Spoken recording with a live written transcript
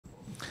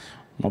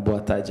Uma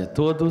boa tarde a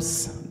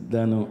todos.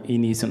 Dando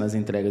início nas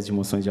entregas de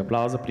moções de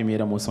aplauso. A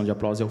primeira moção de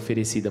aplauso é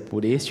oferecida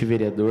por este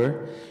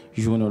vereador,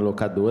 Júnior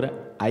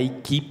Locadora, a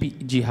equipe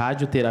de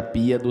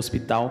radioterapia do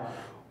Hospital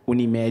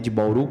UNIMED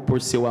Bauru,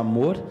 por seu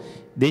amor,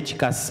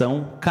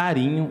 dedicação,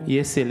 carinho e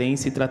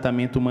excelência e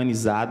tratamento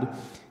humanizado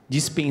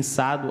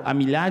dispensado a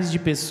milhares de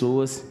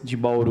pessoas de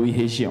Bauru e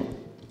região.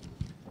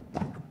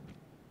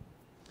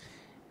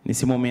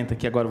 Nesse momento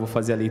aqui, agora eu vou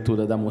fazer a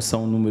leitura da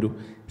moção número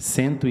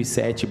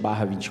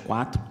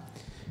 107/24.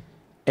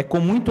 É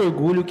com muito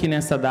orgulho que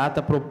nesta data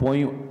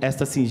proponho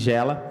esta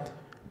singela,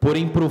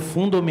 porém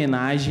profunda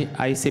homenagem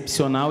à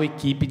excepcional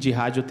equipe de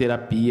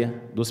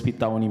radioterapia do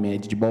Hospital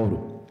UNIMED de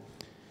Bauru.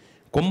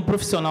 Como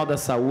profissional da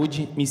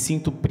saúde, me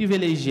sinto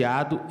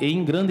privilegiado e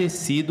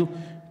engrandecido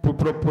por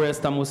propor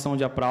esta moção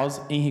de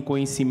aplauso em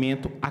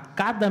reconhecimento a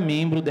cada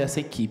membro dessa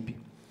equipe,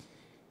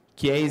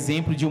 que é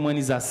exemplo de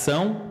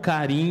humanização,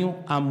 carinho,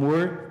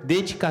 amor,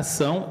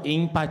 dedicação e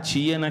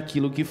empatia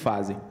naquilo que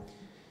fazem.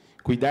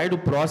 Cuidar do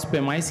próximo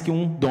é mais que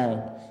um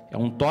dom, é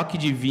um toque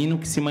divino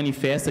que se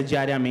manifesta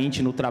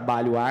diariamente no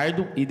trabalho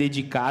árduo e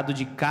dedicado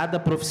de cada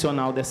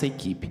profissional dessa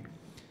equipe.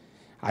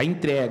 A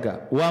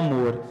entrega, o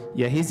amor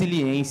e a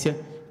resiliência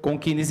com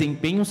que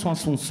desempenham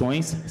suas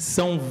funções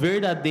são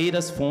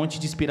verdadeiras fontes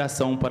de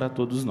inspiração para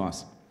todos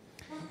nós.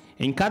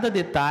 Em cada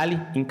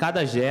detalhe, em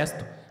cada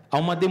gesto, há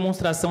uma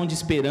demonstração de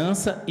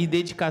esperança e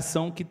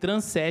dedicação que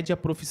transcende a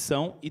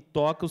profissão e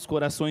toca os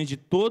corações de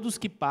todos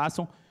que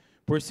passam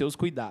por seus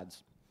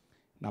cuidados.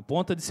 Na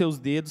ponta de seus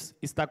dedos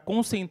está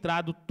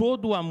concentrado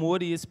todo o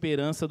amor e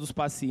esperança dos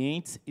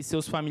pacientes e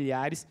seus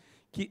familiares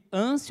que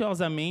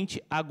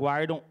ansiosamente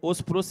aguardam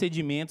os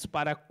procedimentos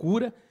para a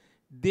cura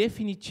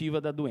definitiva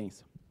da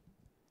doença.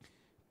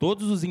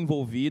 Todos os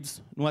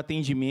envolvidos no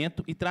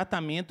atendimento e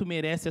tratamento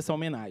merecem essa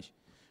homenagem.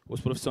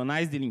 Os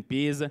profissionais de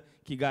limpeza,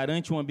 que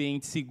garantem um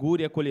ambiente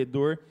seguro e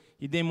acolhedor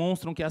e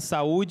demonstram que a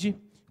saúde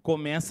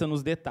começa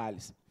nos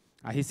detalhes.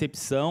 A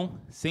recepção,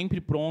 sempre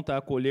pronta a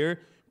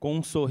acolher com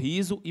um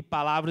sorriso e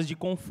palavras de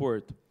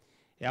conforto.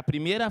 É a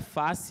primeira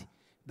face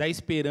da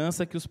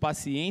esperança que os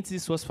pacientes e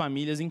suas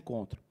famílias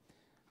encontram.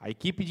 A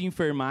equipe de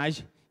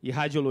enfermagem e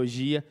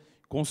radiologia,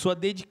 com sua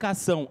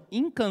dedicação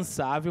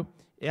incansável,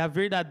 é a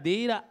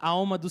verdadeira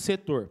alma do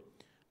setor,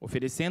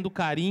 oferecendo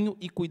carinho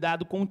e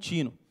cuidado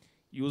contínuo.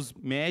 E os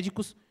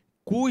médicos,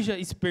 cuja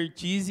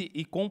expertise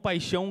e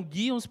compaixão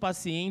guiam os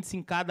pacientes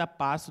em cada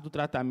passo do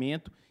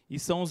tratamento e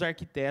são os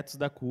arquitetos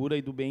da cura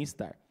e do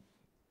bem-estar.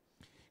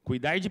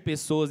 Cuidar de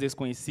pessoas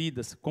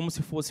desconhecidas, como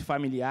se fossem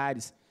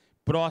familiares,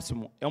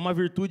 próximo, é uma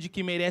virtude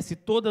que merece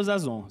todas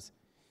as honras.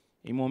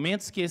 Em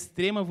momentos de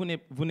extrema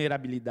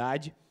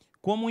vulnerabilidade,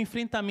 como o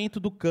enfrentamento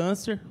do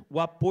câncer, o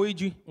apoio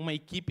de uma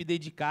equipe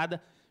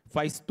dedicada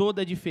faz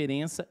toda a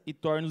diferença e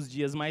torna os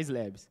dias mais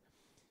leves.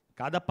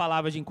 Cada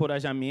palavra de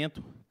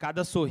encorajamento,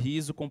 cada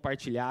sorriso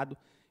compartilhado,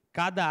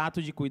 cada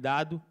ato de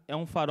cuidado é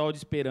um farol de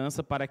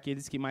esperança para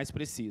aqueles que mais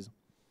precisam.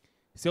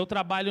 Seu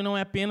trabalho não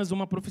é apenas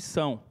uma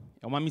profissão,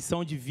 é uma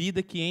missão de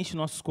vida que enche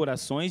nossos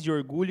corações de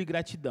orgulho e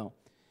gratidão.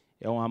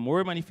 É um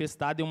amor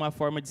manifestado em uma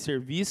forma de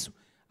serviço,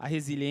 a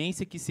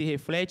resiliência que se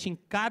reflete em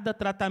cada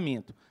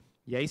tratamento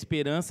e a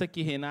esperança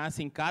que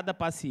renasce em cada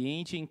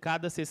paciente e em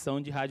cada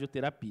sessão de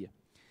radioterapia.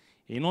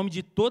 Em nome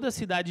de toda a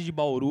cidade de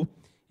Bauru,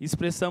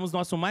 expressamos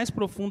nosso mais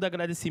profundo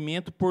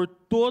agradecimento por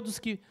todos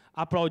que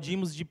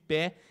aplaudimos de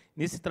pé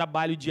nesse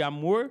trabalho de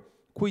amor,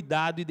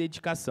 cuidado e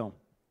dedicação.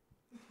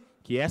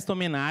 Que esta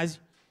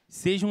homenagem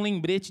seja um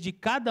lembrete de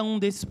cada um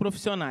desses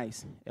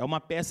profissionais. É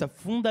uma peça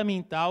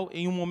fundamental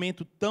em um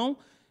momento tão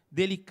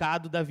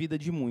delicado da vida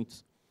de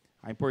muitos.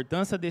 A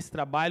importância desse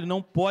trabalho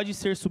não pode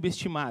ser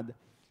subestimada,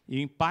 e o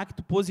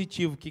impacto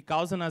positivo que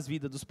causa nas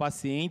vidas dos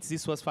pacientes e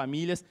suas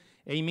famílias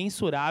é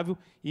imensurável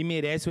e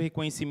merece o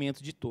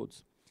reconhecimento de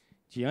todos.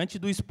 Diante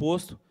do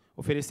exposto,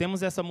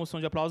 oferecemos essa moção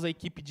de aplauso à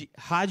equipe de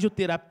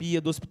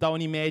radioterapia do Hospital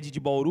UNIMED de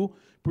Bauru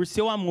por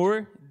seu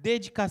amor,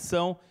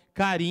 dedicação,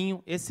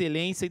 carinho,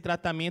 excelência e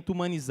tratamento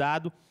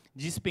humanizado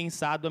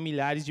dispensado a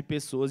milhares de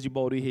pessoas de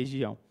Bauru e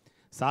região.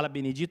 Sala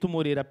Benedito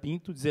Moreira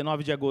Pinto,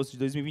 19 de agosto de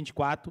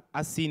 2024,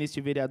 assina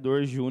este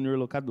vereador Júnior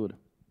Locadora.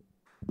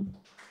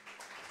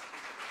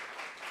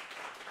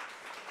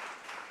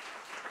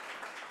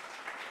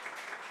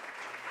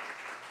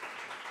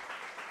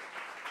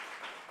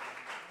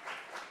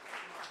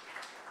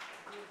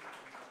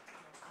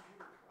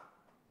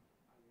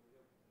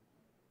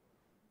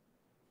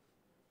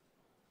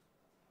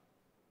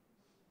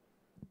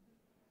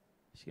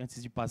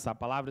 Antes de passar a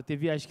palavra,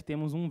 acho que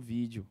temos um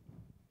vídeo.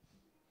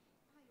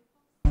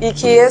 E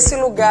que esse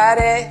lugar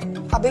é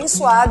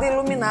abençoado e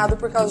iluminado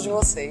por causa de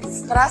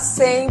vocês. Para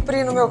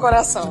sempre no meu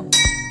coração.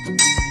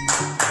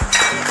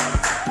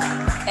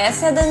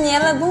 Essa é a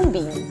Daniela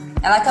Bombinho.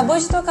 Ela acabou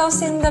de tocar o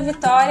sino da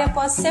vitória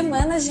após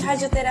semanas de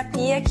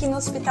radioterapia aqui no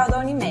Hospital da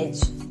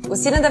UNIMED. O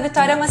sino da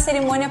vitória é uma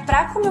cerimônia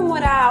para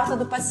comemorar a alta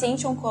do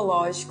paciente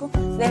oncológico,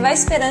 levar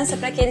esperança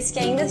para aqueles que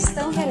ainda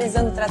estão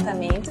realizando o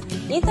tratamento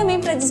e também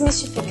para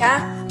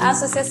desmistificar a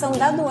associação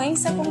da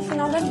doença com o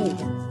final da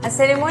vida. A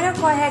cerimônia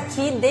ocorre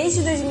aqui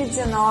desde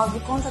 2019,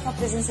 conta com a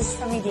presença de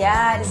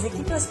familiares,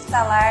 equipe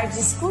hospitalar,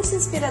 discurso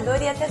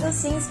inspirador e até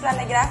docinhos para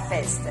alegrar a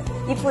festa.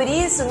 E por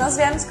isso, nós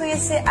viemos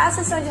conhecer a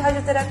sessão de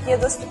radioterapia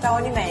do Hospital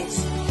UNIMED.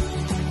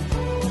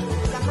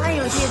 A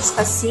maioria dos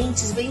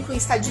pacientes vem com um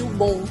estadio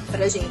bom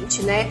pra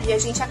gente, né? E a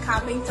gente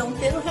acaba, então,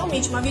 tendo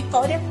realmente uma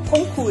vitória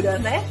com cura,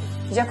 né?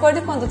 De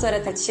acordo com a doutora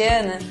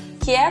Tatiana,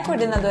 que é a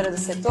coordenadora do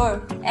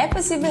setor, é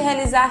possível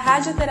realizar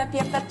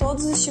radioterapia para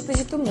todos os tipos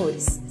de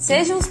tumores,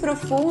 sejam os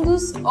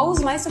profundos ou os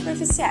mais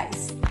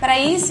superficiais. Para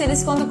isso,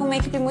 eles contam com uma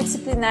equipe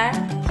multidisciplinar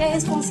que é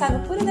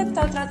responsável por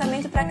adaptar o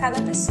tratamento para cada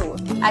pessoa.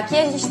 Aqui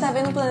a gente está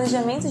vendo o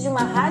planejamento de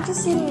uma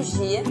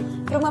radiocirurgia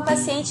para uma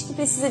paciente que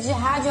precisa de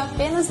rádio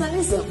apenas na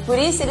visão. Por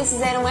isso, eles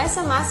fizeram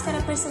essa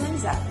máscara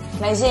personalizada.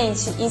 Mas,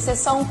 gente, isso é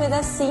só um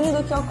pedacinho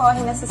do que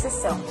ocorre nessa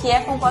sessão, que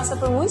é composta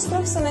por muitos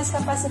profissionais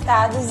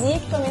capacitados e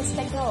equipamentos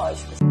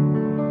tecnológicos.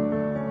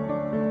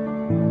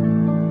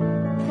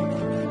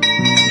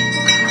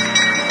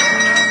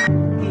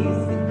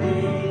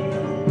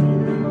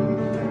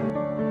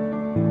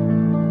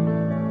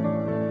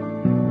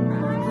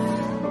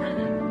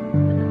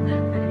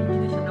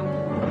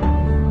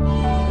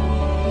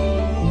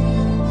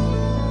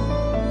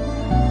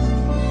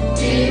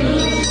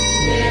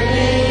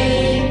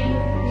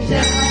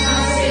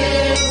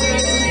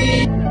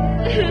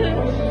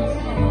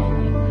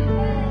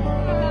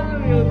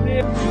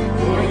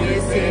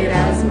 Conhecer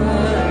as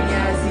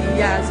manhas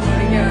e as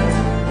manhãs,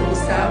 o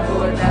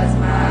sabor das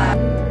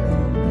marcas.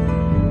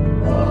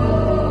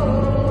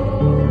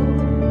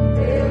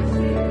 Deus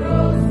te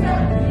trouxe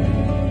aqui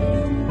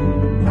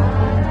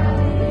para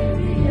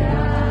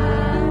aliviar.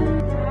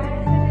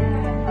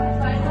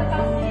 Vai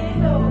estar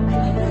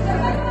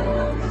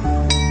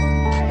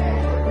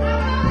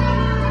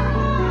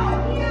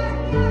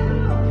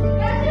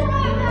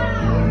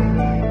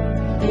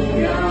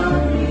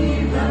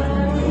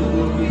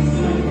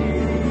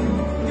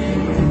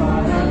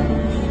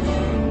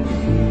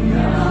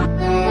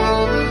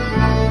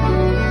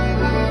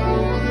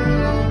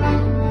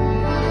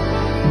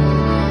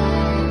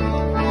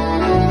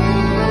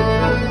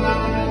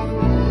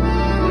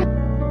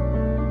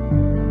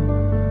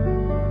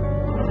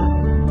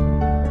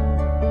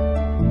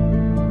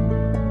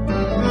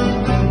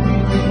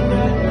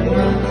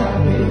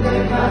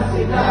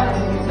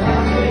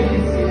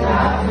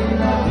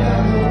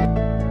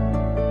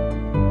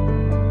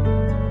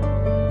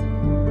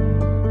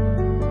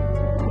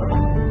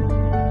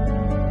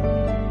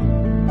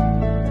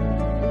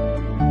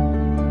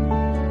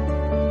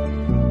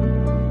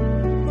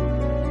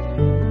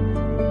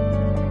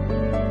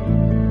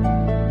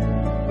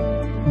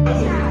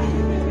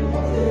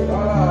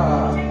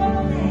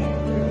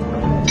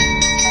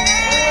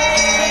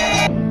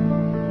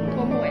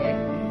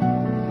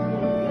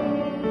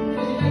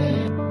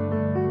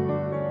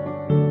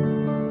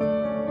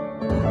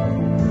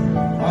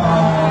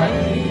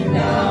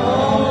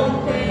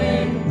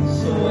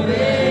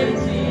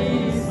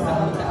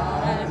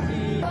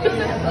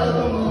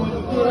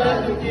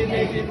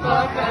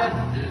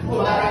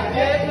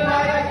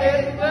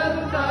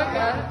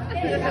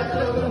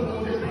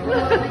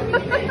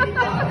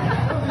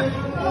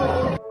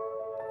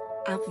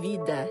A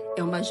vida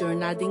é uma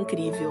jornada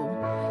incrível.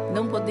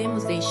 Não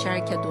podemos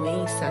deixar que a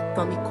doença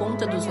tome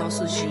conta dos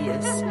nossos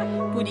dias.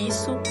 Por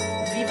isso,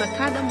 viva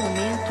cada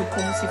momento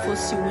como se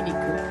fosse único.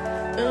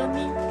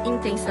 Ame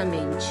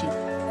intensamente.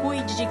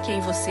 Cuide de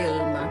quem você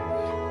ama,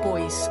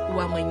 pois o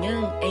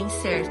amanhã é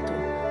incerto,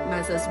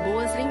 mas as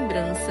boas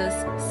lembranças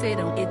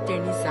serão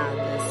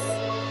eternizadas.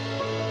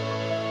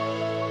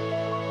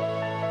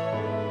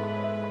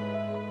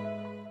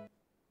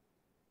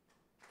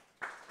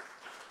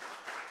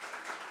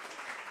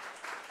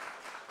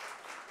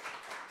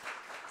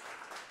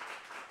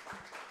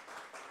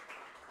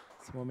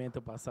 Nesse momento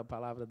eu passo a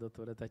palavra à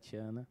doutora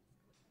Tatiana.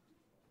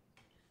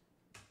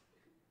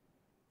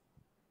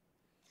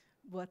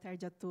 Boa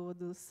tarde a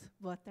todos.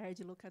 Boa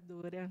tarde,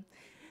 locadora.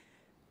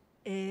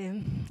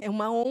 É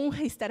uma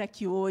honra estar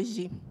aqui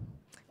hoje,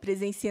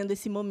 presenciando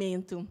esse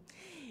momento.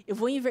 Eu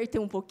vou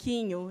inverter um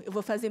pouquinho, eu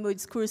vou fazer meu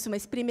discurso,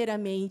 mas,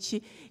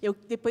 primeiramente,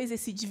 depois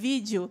desse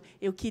vídeo,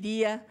 eu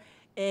queria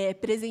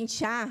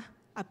presentear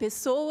a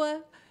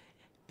pessoa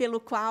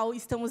pelo qual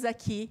estamos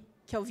aqui,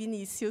 que é o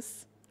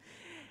Vinícius.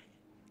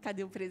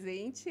 Cadê o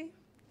presente?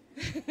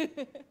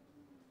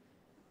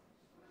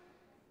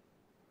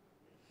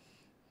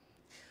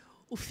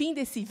 O fim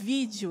desse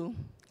vídeo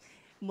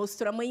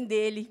mostrou a mãe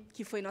dele,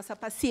 que foi nossa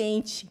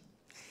paciente.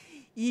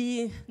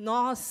 E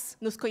nós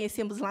nos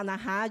conhecemos lá na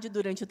rádio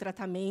durante o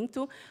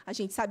tratamento. A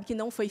gente sabe que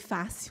não foi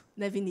fácil,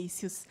 né,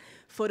 Vinícius?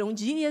 Foram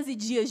dias e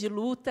dias de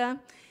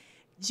luta,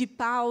 de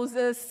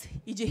pausas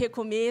e de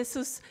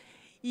recomeços.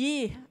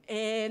 E,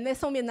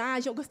 nessa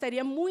homenagem, eu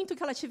gostaria muito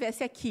que ela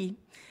estivesse aqui.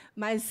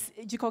 Mas,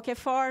 de qualquer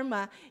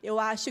forma, eu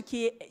acho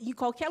que, em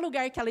qualquer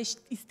lugar que ela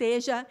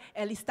esteja,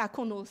 ela está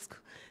conosco,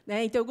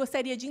 né? Então, eu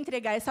gostaria de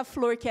entregar essa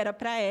flor que era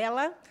para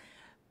ela,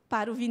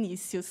 para o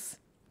Vinícius.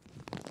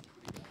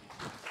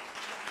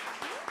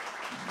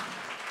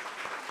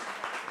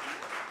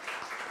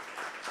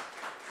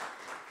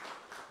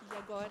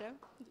 agora.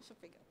 Deixa eu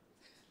pegar.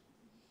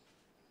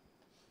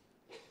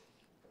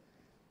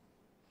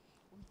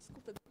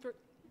 Desculpa, doutor.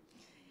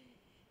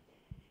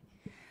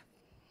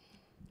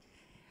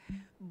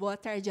 Boa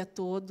tarde a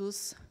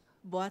todos.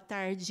 Boa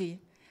tarde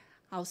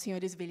aos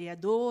senhores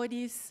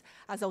vereadores,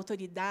 às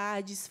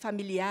autoridades,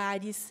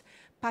 familiares,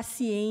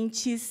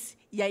 pacientes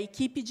e à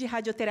equipe de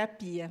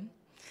radioterapia.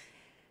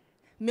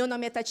 Meu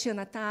nome é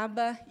Tatiana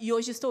Taba e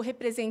hoje estou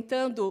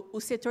representando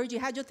o setor de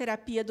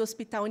radioterapia do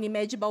Hospital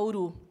UNIMED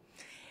Bauru.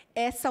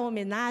 Essa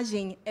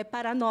homenagem é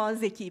para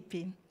nós,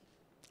 equipe.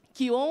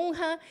 Que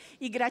honra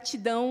e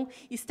gratidão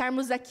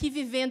estarmos aqui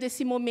vivendo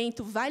esse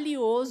momento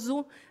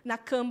valioso na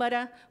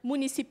Câmara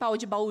Municipal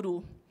de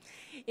Bauru.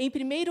 Em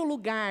primeiro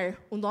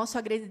lugar, o nosso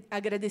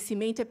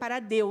agradecimento é para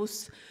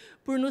Deus,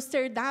 por nos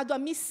ter dado a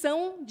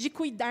missão de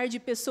cuidar de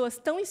pessoas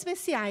tão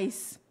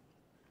especiais,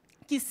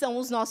 que são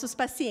os nossos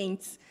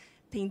pacientes.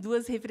 Tem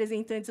duas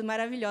representantes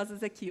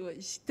maravilhosas aqui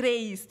hoje.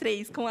 Três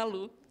com a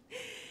Lu.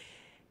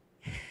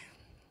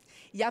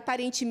 E,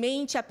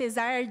 aparentemente,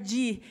 apesar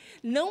de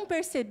não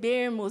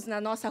percebermos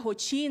na nossa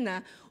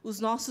rotina, os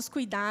nossos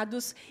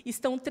cuidados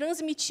estão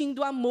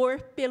transmitindo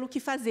amor pelo que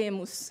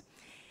fazemos.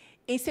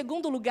 Em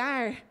segundo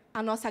lugar,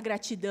 a nossa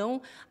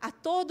gratidão a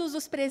todos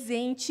os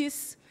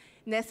presentes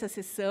nessa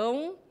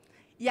sessão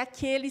e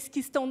aqueles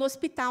que estão no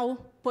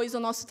hospital, pois o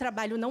nosso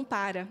trabalho não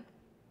para.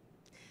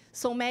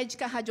 Sou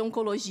médica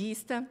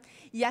radio-oncologista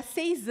e há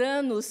 6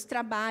 anos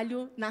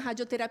trabalho na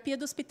radioterapia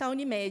do Hospital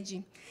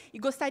UNIMED e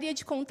gostaria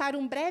de contar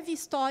um breve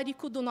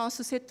histórico do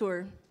nosso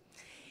setor.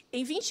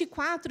 Em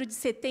 24 de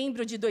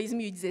setembro de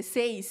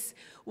 2016,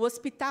 o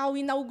hospital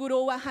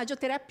inaugurou a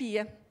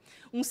radioterapia,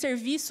 um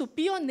serviço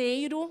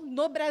pioneiro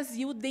no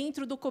Brasil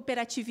dentro do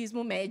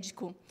cooperativismo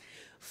médico.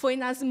 Foi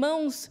nas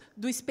mãos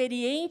do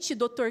experiente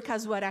Dr.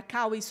 Kazu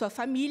Arakawa e sua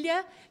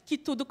família que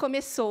tudo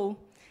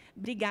começou.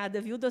 Obrigada,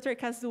 viu, Dr.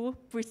 Kazu,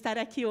 por estar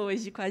aqui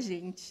hoje com a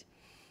gente.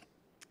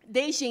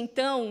 Desde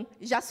então,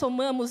 já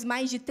somamos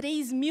mais de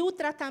 3.000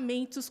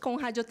 tratamentos com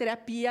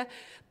radioterapia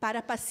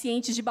para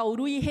pacientes de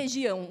Bauru e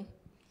região.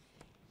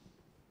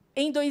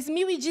 Em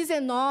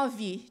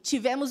 2019,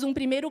 tivemos um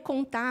primeiro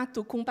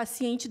contato com um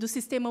paciente do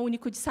Sistema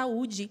Único de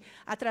Saúde,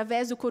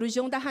 através do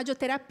corujão da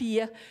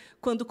radioterapia,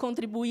 quando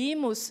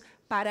contribuímos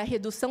para a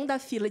redução da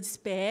fila de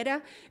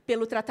espera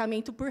pelo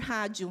tratamento por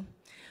rádio.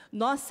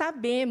 Nós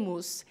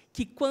sabemos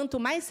que, quanto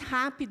mais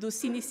rápido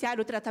se iniciar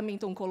o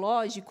tratamento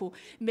oncológico,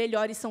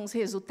 melhores são os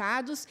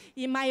resultados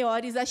e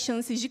maiores as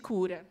chances de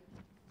cura.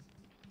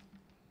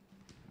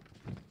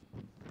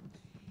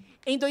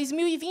 Em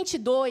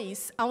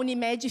 2022, a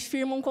UNIMED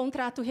firma um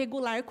contrato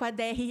regular com a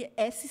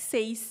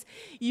DRS6,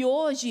 e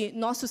hoje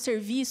nosso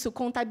serviço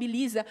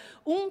contabiliza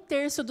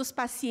 1/3 dos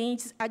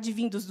pacientes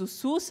advindos do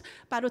SUS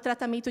para o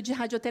tratamento de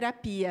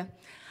radioterapia.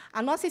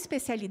 A nossa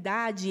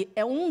especialidade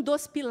é um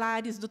dos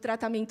pilares do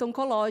tratamento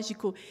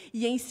oncológico,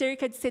 e em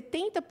cerca de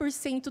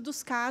 70%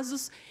 dos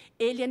casos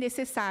ele é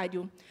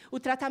necessário.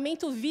 O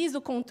tratamento visa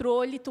o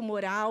controle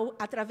tumoral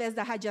através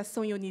da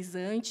radiação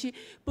ionizante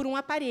por um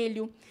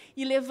aparelho,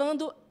 e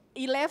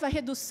leva à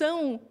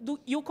redução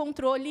e o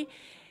controle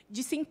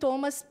de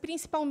sintomas,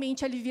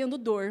 principalmente aliviando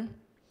dor.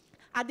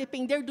 A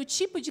depender do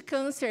tipo de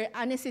câncer,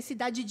 a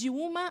necessidade de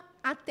 1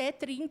 até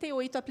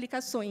 38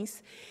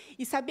 aplicações.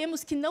 E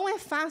sabemos que não é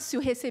fácil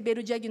receber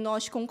o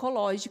diagnóstico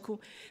oncológico,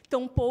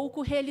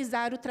 tampouco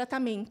realizar o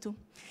tratamento.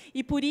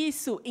 E, por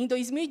isso, em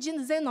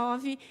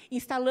 2019,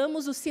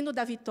 instalamos o sino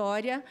da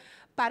vitória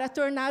para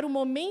tornar o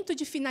momento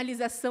de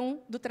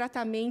finalização do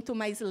tratamento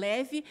mais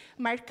leve,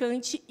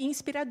 marcante e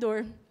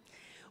inspirador.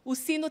 O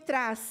sino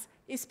traz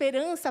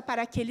esperança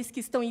para aqueles que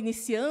estão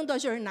iniciando a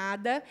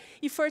jornada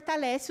e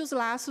fortalece os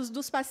laços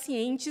dos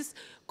pacientes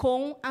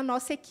com a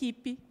nossa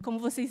equipe, como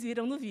vocês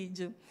viram no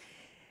vídeo.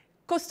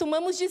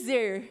 Costumamos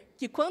dizer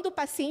que, quando o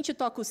paciente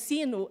toca o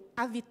sino,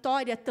 a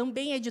vitória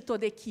também é de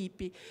toda a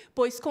equipe,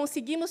 pois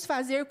conseguimos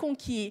fazer com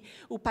que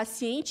o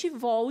paciente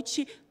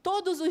volte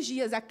todos os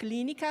dias à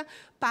clínica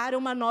para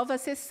uma nova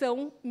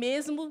sessão,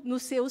 mesmo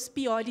nos seus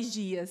piores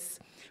dias.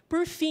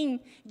 Por fim,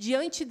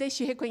 diante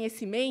deste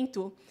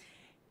reconhecimento,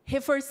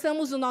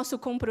 reforçamos o nosso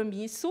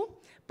compromisso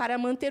para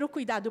manter o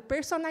cuidado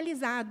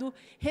personalizado,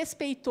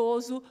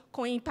 respeitoso,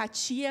 com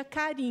empatia,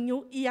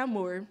 carinho e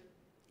amor.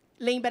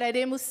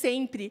 Lembraremos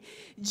sempre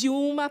de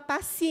uma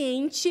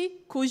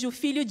paciente cujo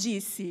filho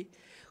disse: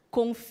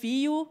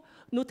 "Confio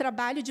no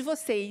trabalho de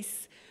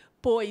vocês,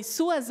 pois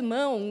suas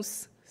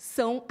mãos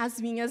são as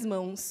minhas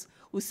mãos,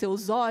 os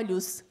seus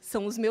olhos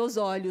são os meus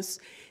olhos,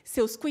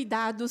 seus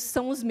cuidados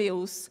são os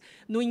meus.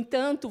 No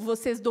entanto,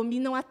 vocês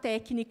dominam a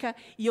técnica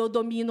e eu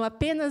domino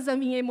apenas a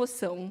minha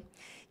emoção."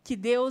 Que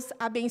Deus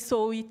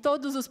abençoe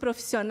todos os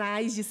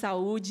profissionais de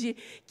saúde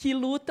que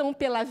lutam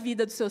pela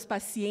vida dos seus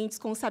pacientes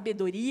com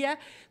sabedoria,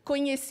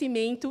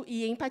 conhecimento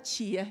e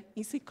empatia.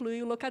 Isso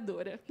inclui o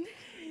locadora.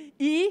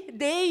 E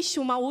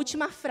deixo uma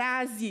última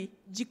frase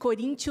de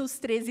Coríntios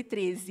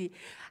 13:13.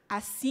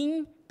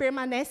 Assim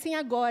permanecem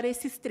agora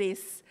esses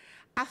 3: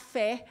 a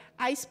fé,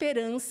 a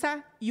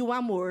esperança e o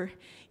amor.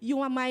 E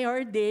o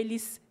maior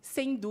deles,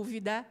 sem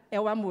dúvida, é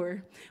o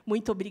amor.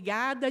 Muito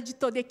obrigada de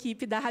toda a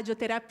equipe da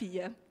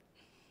Radioterapia.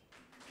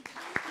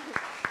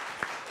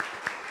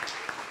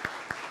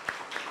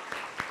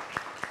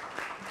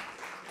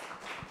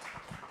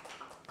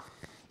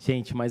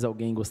 Gente, mais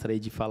alguém gostaria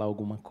de falar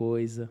alguma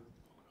coisa?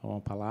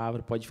 Uma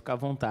palavra? Pode ficar à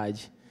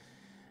vontade.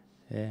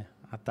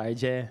 A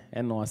tarde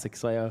é nossa, que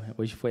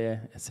hoje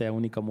essa é a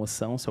única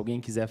moção. Se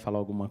alguém quiser falar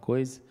alguma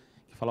coisa...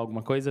 Quer falar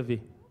alguma coisa,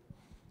 Vi?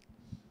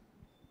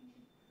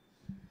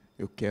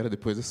 Eu quero,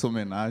 depois dessa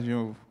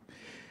homenagem,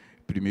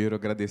 primeiro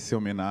agradecer a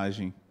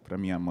homenagem para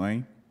minha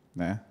mãe,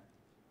 né?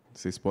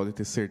 Vocês podem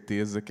ter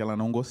certeza que ela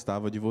não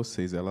gostava de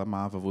vocês, ela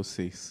amava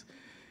vocês.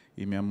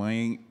 E minha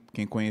mãe,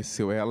 quem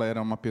conheceu ela,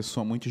 era uma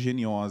pessoa muito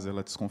geniosa,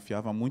 ela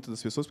desconfiava muito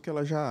das pessoas, porque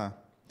ela já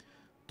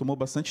tomou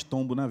bastante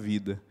tombo na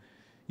vida.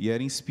 E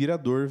era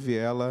inspirador ver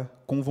ela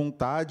com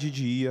vontade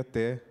de ir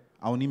até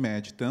a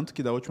UNIMED. Tanto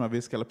que, da última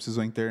vez que ela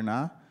precisou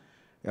internar,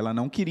 ela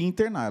não queria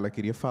internar, ela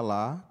queria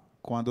falar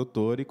com a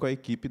doutora e com a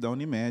equipe da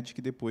UNIMED,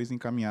 que depois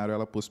encaminharam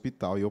ela para o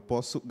hospital. E eu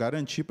posso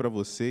garantir para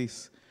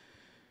vocês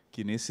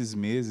que, nesses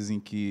meses em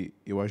que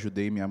eu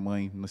ajudei minha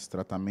mãe nesse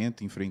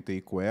tratamento, enfrentei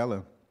com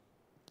ela,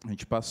 a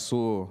gente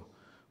passou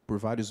por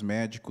vários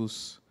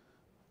médicos,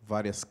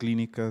 várias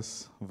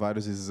clínicas,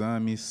 vários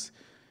exames,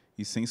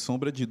 e, sem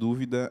sombra de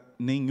dúvida,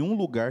 nenhum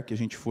lugar que a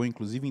gente foi,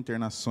 inclusive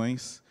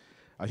internações,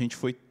 a gente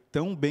foi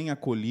tão bem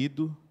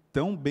acolhido,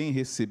 tão bem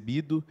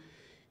recebido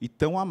e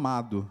tão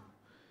amado.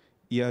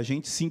 E a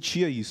gente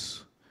sentia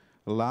isso.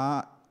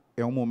 Lá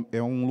é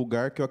um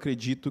lugar que eu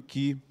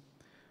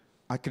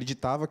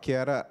acreditava que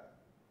era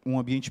um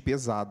ambiente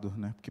pesado,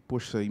 né? Porque,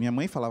 poxa, e minha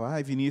mãe falava: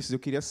 "Ai, Vinícius, eu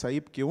queria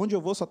sair, porque onde eu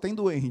vou só tem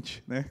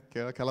doente", né? Que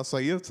ela só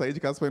ia sair de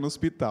casa para ir no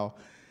hospital.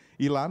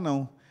 E lá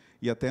não.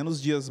 E até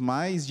nos dias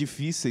mais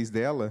difíceis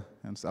dela,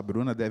 a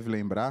Bruna deve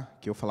lembrar,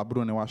 que eu falava: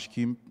 "Bruna, eu acho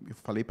que eu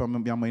falei para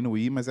minha mãe não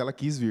ir, mas ela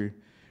quis vir".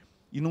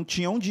 E não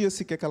tinha um dia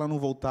sequer que ela não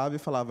voltava e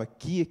falava: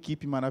 "Que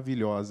equipe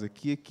maravilhosa,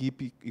 que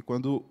equipe". E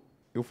quando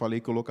eu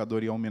falei que o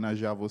locador ia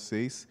homenagear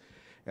vocês,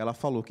 ela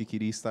falou que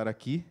queria estar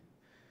aqui,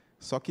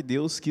 só que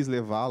Deus quis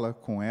levá-la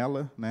com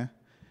ela, né?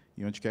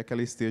 E onde quer que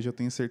ela esteja, eu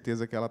tenho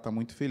certeza que ela está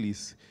muito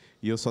feliz.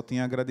 E eu só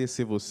tenho a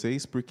agradecer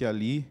vocês, porque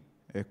ali,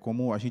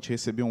 como a gente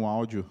recebeu um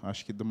áudio,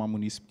 acho que de uma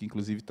munícipe que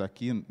inclusive está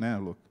aqui, né,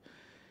 Lu?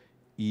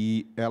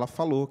 E ela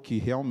falou que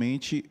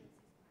realmente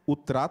o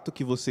trato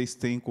que vocês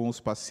têm com os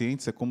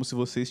pacientes é como se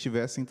vocês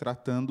estivessem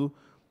tratando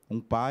um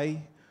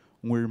pai,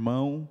 um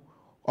irmão,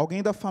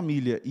 alguém da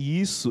família. E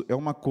isso é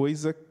uma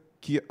coisa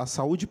que a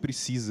saúde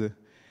precisa.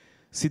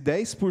 Se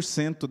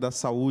 10% da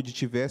saúde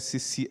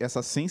tivesse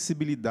essa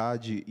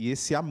sensibilidade e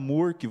esse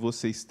amor que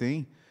vocês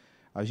têm,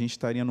 a gente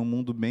estaria num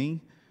mundo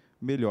bem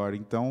melhor.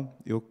 Então,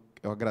 eu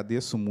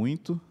agradeço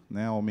muito,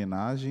 né, a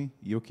homenagem,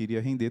 e eu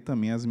queria render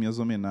também as minhas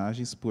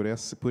homenagens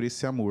por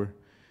esse amor.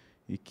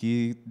 E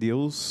que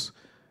Deus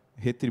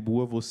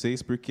retribua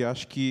vocês, porque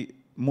acho que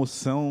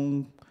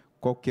Moção,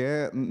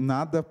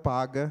 nada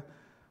paga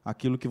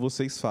aquilo que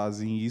vocês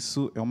fazem. E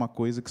isso é uma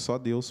coisa que só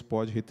Deus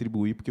pode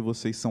retribuir, porque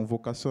vocês são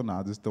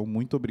vocacionados. Então,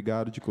 muito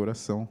obrigado de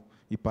coração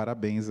e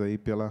parabéns aí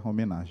pela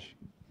homenagem.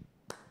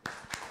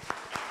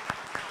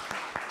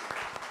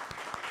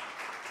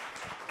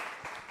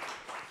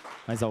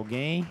 Mais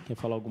alguém quer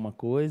falar alguma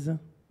coisa?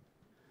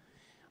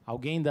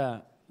 Alguém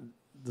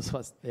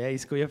é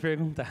isso que eu ia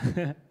perguntar.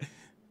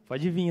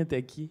 Pode vir até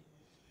aqui.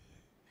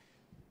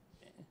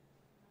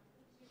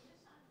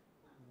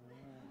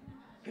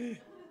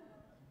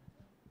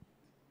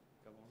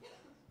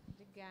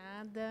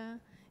 Obrigada.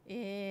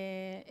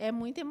 É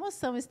muita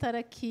emoção estar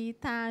aqui,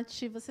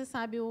 Tati. Você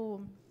sabe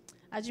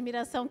a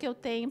admiração que eu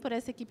tenho por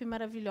essa equipe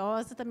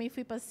maravilhosa. Também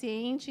fui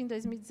paciente em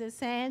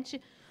 2017.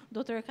 O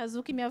doutor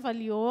Kazuki me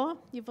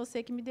avaliou e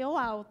você que me deu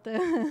alta.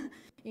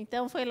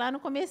 Então, foi lá no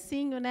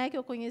comecinho, né, que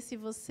eu conheci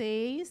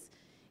vocês.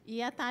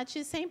 E a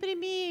Tati sempre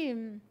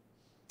me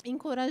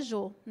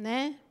encorajou,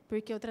 né?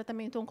 Porque o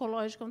tratamento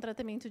oncológico é um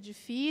tratamento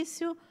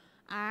difícil,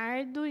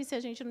 árduo, e se a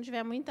gente não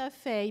tiver muita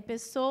fé e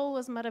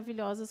pessoas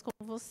maravilhosas como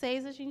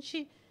vocês,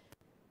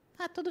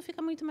 tudo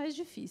fica muito mais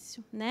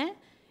difícil, né?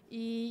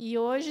 E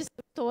hoje, se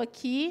eu estou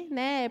aqui,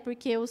 né, é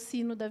porque o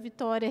sino da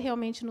vitória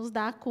realmente nos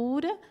dá a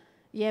cura,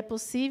 e é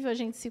possível a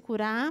gente se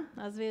curar,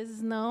 às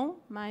vezes não,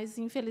 mas,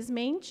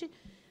 infelizmente,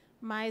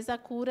 mas a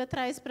cura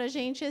traz para a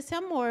gente esse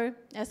amor,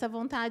 essa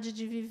vontade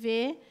de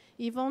viver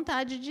e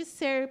vontade de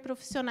ser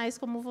profissionais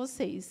como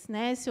vocês,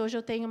 né? Se hoje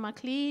eu tenho uma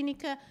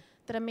clínica,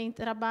 também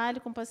trabalho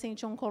com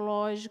paciente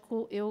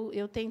oncológico,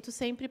 eu tento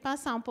sempre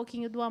passar um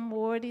pouquinho do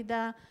amor e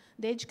da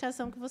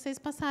dedicação que vocês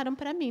passaram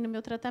para mim no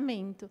meu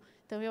tratamento.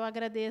 Então, eu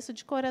agradeço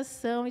de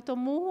coração e estou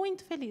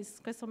muito feliz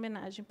com essa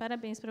homenagem.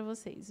 Parabéns para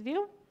vocês,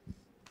 viu?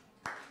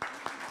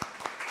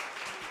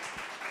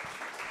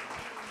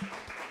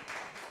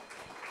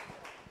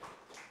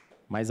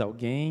 Mais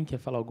alguém quer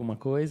falar alguma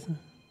coisa?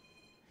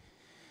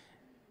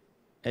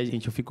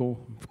 Gente, eu fico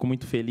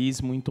muito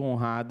feliz, muito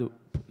honrado,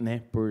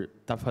 né, por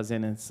estar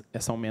fazendo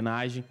essa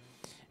homenagem.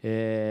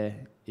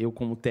 Eu,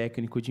 como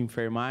técnico de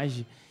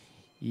enfermagem,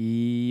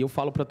 E eu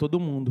falo para todo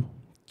mundo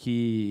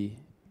que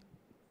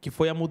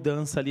foi a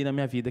mudança ali na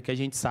minha vida, que a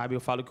gente sabe. Eu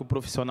falo que o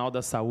profissional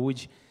da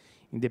saúde,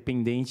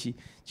 independente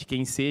de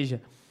quem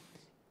seja,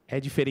 é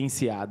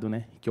diferenciado,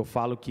 né? Que eu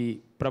falo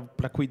que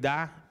para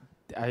cuidar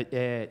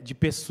de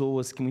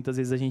pessoas que muitas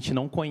vezes a gente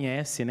não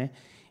conhece, né?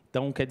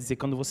 Então, quer dizer,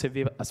 quando você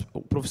vê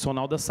o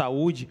profissional da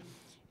saúde,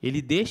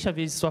 ele deixa, às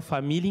vezes, sua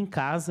família em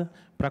casa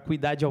para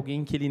cuidar de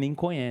alguém que ele nem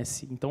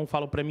conhece. Então, eu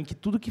falo para mim que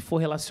tudo que for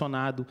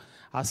relacionado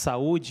à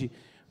saúde,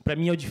 para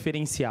mim, é o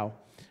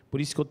diferencial. Por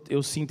isso que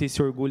eu sinto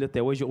esse orgulho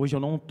até hoje. Hoje eu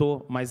não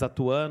estou mais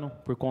atuando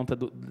por conta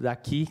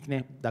daqui,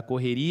 né, da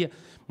correria,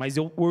 mas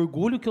o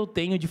orgulho que eu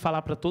tenho de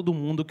falar para todo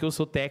mundo que eu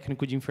sou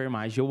técnico de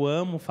enfermagem. Eu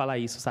amo falar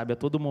isso, sabe, a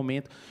todo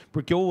momento,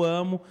 porque eu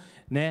amo,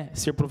 né,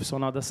 ser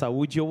profissional da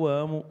saúde, eu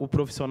amo o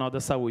profissional da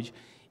saúde.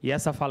 E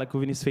essa fala que o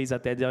Vinícius fez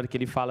até, da hora que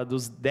ele fala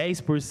dos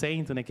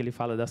 10%, né, que ele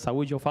fala da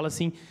saúde, eu falo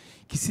assim,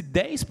 que se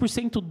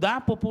 10% da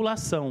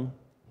população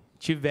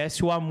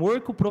tivesse o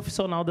amor que o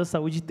profissional da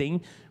saúde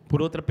tem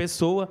por outra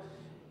pessoa,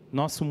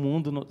 nosso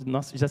mundo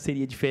já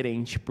seria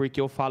diferente, porque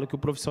eu falo que o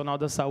profissional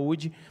da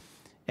saúde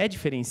é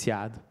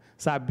diferenciado,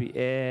 sabe?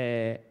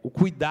 O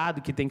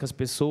cuidado que tem com as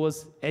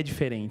pessoas é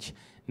diferente,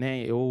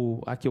 né?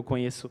 Aqui eu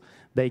conheço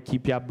da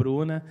equipe a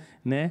Bruna,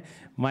 né?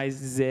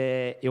 Mas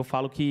eu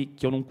falo que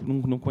eu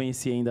não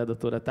conheci ainda a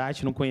doutora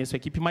Tati, não conheço a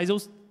equipe, mas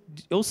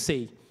eu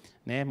sei,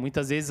 né?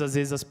 Muitas vezes, às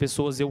vezes, as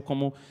pessoas,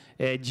 como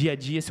dia a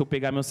dia, se eu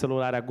pegar meu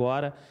celular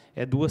agora,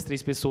 2,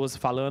 3 pessoas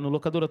falando,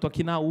 locadora, estou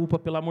aqui na UPA,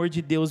 pelo amor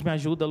de Deus, me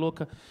ajuda,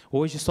 louca.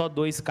 Hoje, só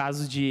 2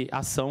 casos de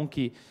ação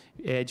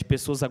de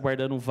pessoas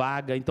aguardando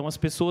vaga. Então, as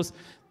pessoas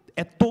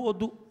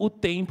todo o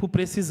tempo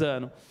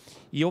precisando.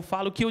 E eu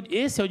falo que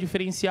esse é o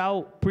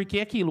diferencial, porque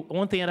é aquilo.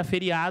 Ontem era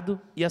feriado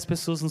e as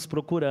pessoas nos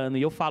procurando.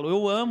 E eu falo,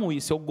 eu amo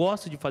isso, eu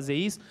gosto de fazer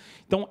isso.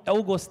 Então, é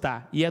o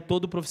gostar. E é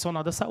todo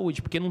profissional da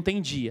saúde, porque não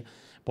tem dia.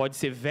 Pode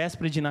ser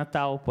véspera de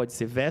Natal, pode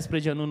ser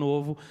véspera de Ano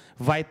Novo,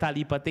 vai estar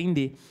ali para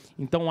atender.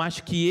 Então,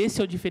 acho que esse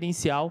é o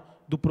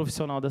diferencial do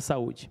profissional da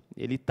saúde.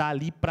 Ele está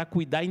ali para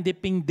cuidar,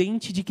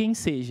 independente de quem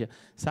seja,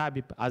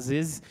 sabe? Às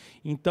vezes,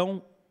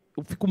 então,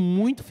 eu fico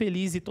muito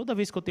feliz e toda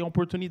vez que eu tenho a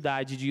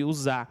oportunidade de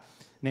usar,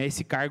 né,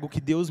 esse cargo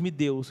que Deus me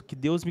deu, que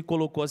Deus me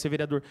colocou a ser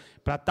vereador,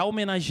 para estar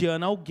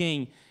homenageando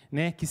alguém,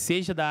 né, que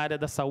seja da área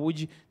da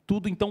saúde,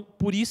 tudo. Então,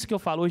 por isso que eu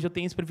falo, hoje eu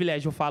tenho esse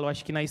privilégio. Eu falo,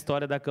 acho que na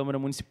história da Câmara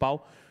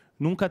Municipal,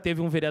 nunca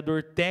teve um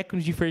vereador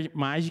técnico de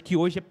enfermagem que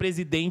hoje é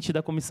presidente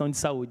da Comissão de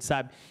Saúde,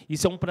 sabe?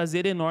 Isso é um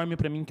prazer enorme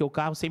para mim, que o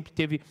carro sempre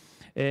teve...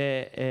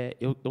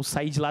 eu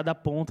saí de lá da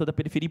ponta, da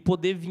periferia, e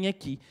poder vir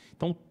aqui.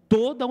 Então,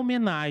 toda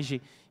homenagem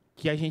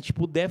que a gente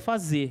puder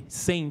fazer,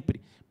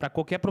 sempre, para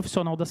qualquer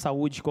profissional da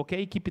saúde, qualquer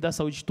equipe da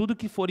saúde, tudo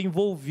que for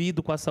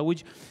envolvido com a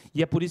saúde,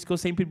 e é por isso que eu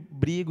sempre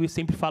brigo e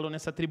sempre falo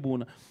nessa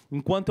tribuna.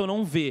 Enquanto eu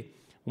não ver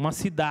uma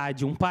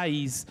cidade, um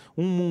país,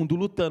 um mundo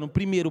lutando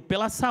primeiro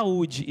pela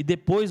saúde e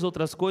depois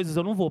outras coisas,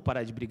 eu não vou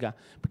parar de brigar.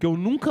 Porque eu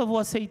nunca vou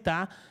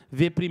aceitar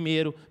ver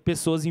primeiro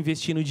pessoas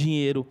investindo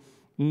dinheiro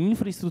em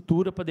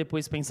infraestrutura para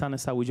depois pensar na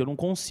saúde. Eu não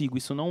consigo,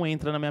 isso não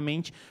entra na minha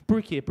mente.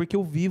 Por quê? Porque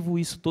eu vivo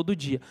isso todo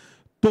dia.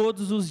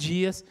 Todos os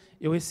dias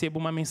eu recebo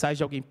uma mensagem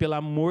de alguém, pelo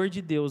amor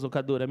de Deus,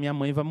 locadora, minha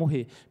mãe vai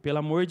morrer. Pelo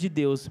amor de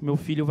Deus, meu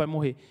filho vai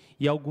morrer.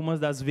 E algumas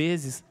das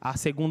vezes, a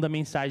segunda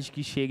mensagem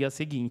que chega é a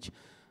seguinte: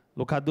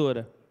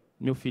 locadora,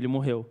 meu filho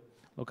morreu.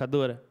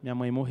 Locadora, minha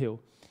mãe morreu.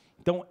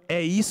 Então,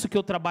 é isso que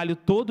eu trabalho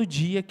todo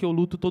dia, que eu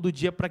luto todo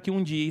dia para que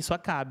um dia isso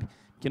acabe.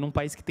 Porque num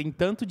país que tem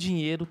tanto de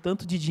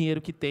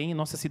dinheiro que tem,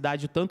 nossa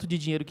cidade, o tanto de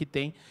dinheiro que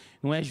tem,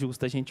 não é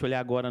justo a gente olhar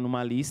agora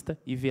numa lista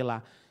e ver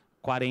lá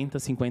 40,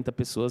 50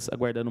 pessoas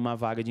aguardando uma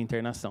vaga de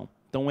internação.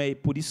 Então, é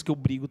por isso que eu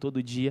brigo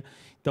todo dia.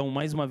 Então,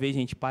 mais uma vez,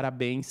 gente,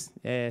 parabéns.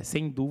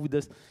 Sem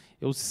dúvidas,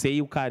 eu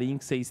sei o carinho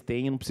que vocês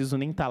têm, eu não preciso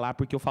nem estar lá,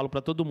 porque eu falo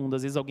para todo mundo.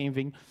 Às vezes alguém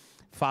vem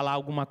falar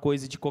alguma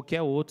coisa de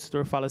qualquer outro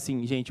setor, fala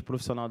assim, gente, o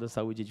profissional da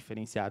saúde é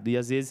diferenciado. E,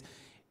 às vezes,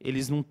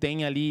 eles não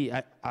têm ali...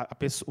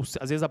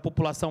 às vezes, a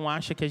população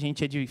acha que a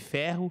gente é de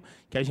ferro,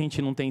 que a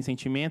gente não tem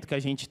sentimento, que a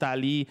gente está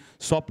ali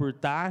só por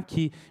estar,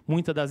 que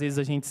muitas das vezes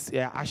a gente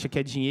acha que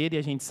é dinheiro e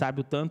a gente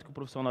sabe o tanto que o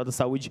profissional da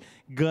saúde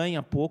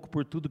ganha pouco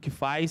por tudo que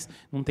faz,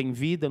 não tem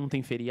vida, não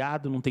tem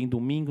feriado, não tem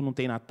domingo, não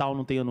tem Natal,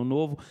 não tem Ano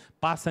Novo,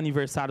 passa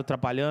aniversário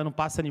trabalhando,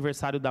 passa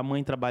aniversário da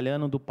mãe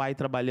trabalhando, do pai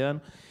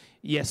trabalhando,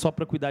 e é só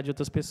para cuidar de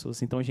outras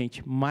pessoas. Então,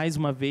 gente, mais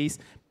uma vez,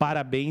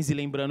 parabéns. E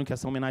lembrando que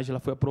essa homenagem ela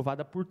foi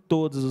aprovada por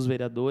todos os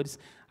vereadores.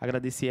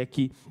 Agradecer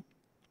aqui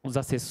os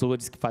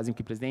assessores que fazem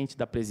aqui presente,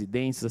 da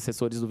presidência, os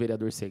assessores do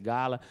vereador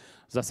Segala,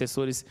 os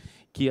assessores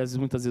que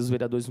muitas vezes os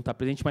vereadores não estão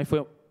presentes, mas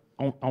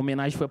a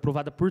homenagem foi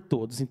aprovada por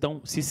todos. Então,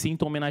 se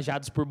sintam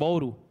homenageados por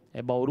Bauru.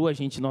 É Bauru,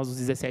 nós, os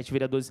 17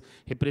 vereadores,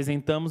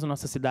 representamos a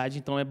nossa cidade,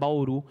 então é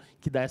Bauru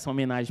que dá essa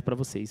homenagem para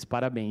vocês.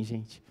 Parabéns,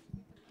 gente.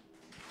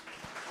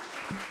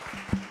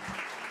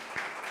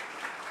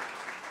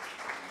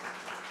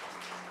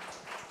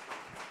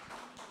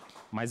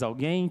 Mais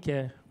alguém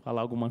quer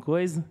falar alguma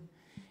coisa?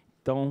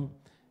 Então,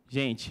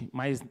 gente,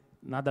 mas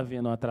nada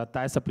havendo a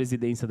tratar, essa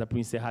presidência dá por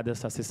encerrada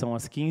essa sessão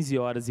às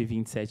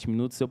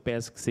 15h27. Eu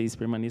peço que vocês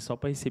permaneçam só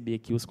para receber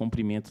aqui os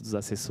cumprimentos dos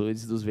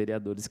assessores e dos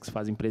vereadores que se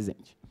fazem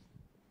presente.